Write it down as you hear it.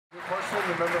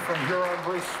the member from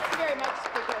Huron-Bruce. Thank you very much,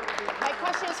 Speaker. My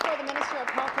question is for the Minister of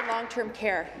Health and Long-Term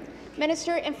Care.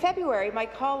 Minister, in February, my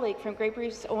colleague from Grey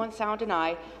Bruce, Owen Sound, and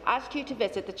I asked you to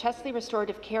visit the Chesley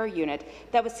Restorative Care Unit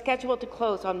that was scheduled to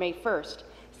close on May 1st.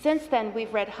 Since then,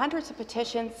 we've read hundreds of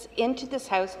petitions into this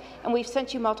House, and we've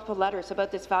sent you multiple letters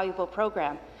about this valuable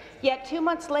program. Yet 2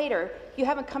 months later, you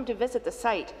haven't come to visit the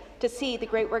site to see the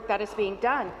great work that is being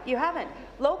done. You haven't.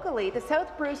 Locally, the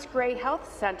South Bruce Grey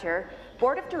Health Centre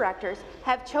Board of Directors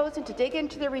have chosen to dig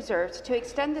into their reserves to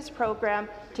extend this program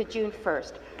to June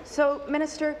 1st. So,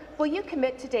 Minister, will you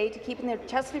commit today to keeping the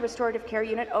Chesley Restorative Care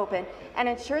Unit open and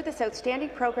ensure this outstanding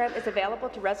program is available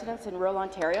to residents in rural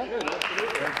Ontario? Thank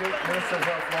you. Minister of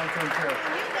Health, Long-Term Care.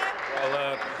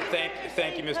 Well,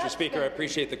 thank you, Mr. Speaker. I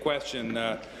appreciate the question,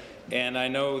 and I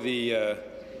know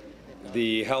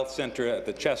the health centre at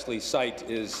the Chesley site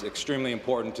is extremely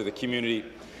important to the community.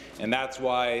 And that's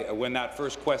why, when that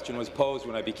first question was posed,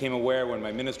 when I became aware, when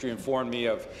my ministry informed me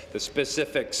of the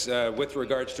specifics with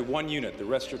regards to one unit, the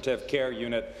restorative care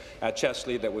unit at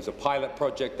Chesley, that was a pilot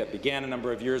project that began a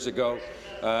number of years ago,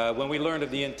 when we learned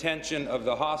of the intention of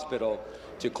the hospital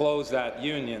to close that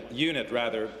unit,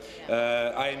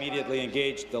 I immediately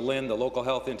engaged the LHIN, the Local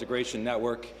Health Integration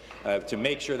Network, to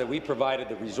make sure that we provided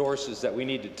the resources that we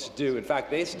needed to do. In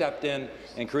fact, they stepped in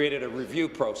and created a review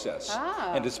process.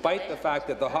 And despite the fact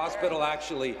that the hospital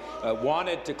actually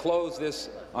wanted to close this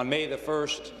on May the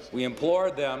 1st, we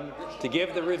implored them to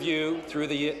give the review through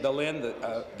the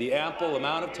LHIN the ample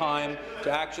amount of time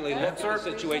to actually look at the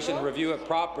situation and review it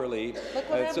properly.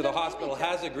 So the hospital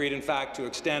has agreed, in fact, to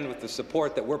extend, with the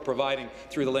support that we're providing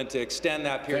through the LHIN, to extend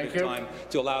that period of time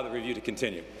to allow the review to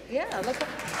continue.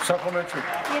 Supplementary.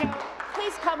 You know,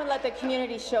 please come and let the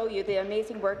community show you the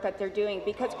amazing work that they're doing,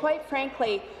 because quite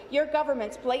frankly, your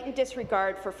government's blatant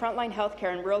disregard for frontline health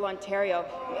care in rural Ontario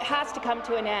has to come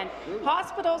to an end.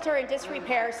 Hospitals are in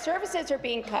disrepair, services are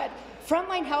being cut,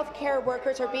 frontline health care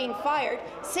workers are being fired,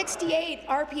 68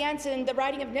 RPNs in the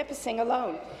riding of Nipissing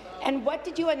alone. And what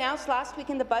did you announce last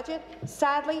week in the budget?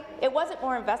 Sadly, it wasn't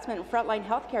more investment in frontline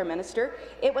healthcare, Minister.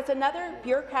 It was another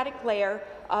bureaucratic layer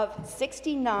of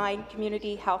 69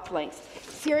 community health links.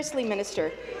 Seriously,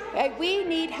 Minister, we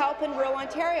need help in rural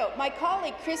Ontario. My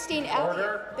colleague, Christine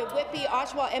Elliott, the Whitby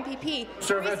Oshawa MPP,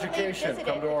 Serve Education,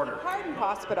 come to order. Kincardine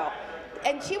Hospital,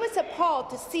 and she was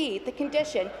appalled to see the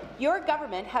condition your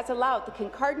government has allowed the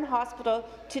Kincardine Hospital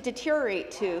to deteriorate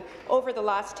to over the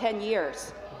last 10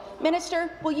 years.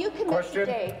 Minister, will you commit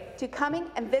today to coming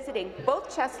and visiting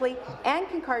both Chesley and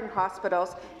Kincardine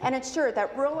hospitals and ensure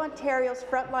that rural Ontario's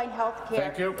frontline health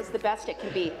care is the best it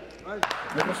can be?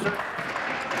 Minister.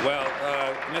 Well,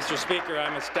 Mr. Speaker,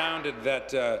 I'm astounded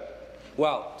that,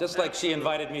 well, just like she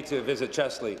invited me to visit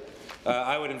Chesley,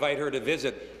 I would invite her to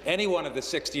visit any one of the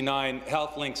 69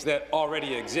 health links that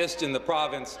already exist in the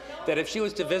province, that if she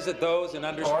was to visit those and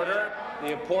understand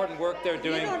the important work they're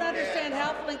doing— You don't understand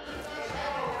health links.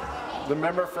 The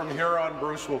member from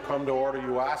Huron-Bruce will come to order.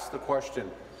 You asked the question.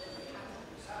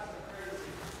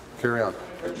 Carry on.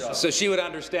 So she would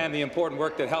understand the important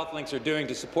work that health links are doing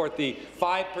to support the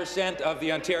 5% of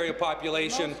the Ontario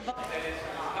population.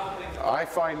 I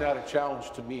find that a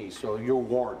challenge to me, so you're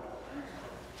warned.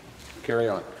 Carry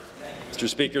on. Mr.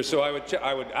 Speaker, so I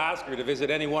would ask her to visit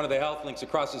any one of the health links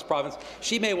across this province.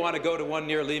 She may want to go to one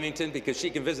near Leamington, because she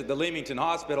can visit the Leamington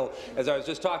Hospital, as I was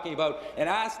just talking about, and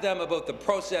ask them about the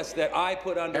process that I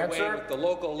put underway with the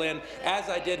local LHIN, as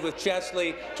I did with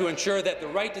Chesley, to ensure that the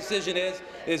right decision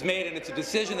is made, and it's a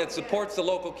decision that supports the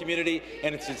local community,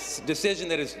 and it's a decision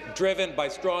that is driven by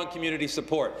strong community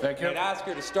support. Thank you. I'd ask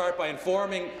her to start by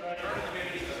informing the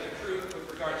community of the truth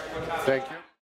with regards to what happened. Thank you.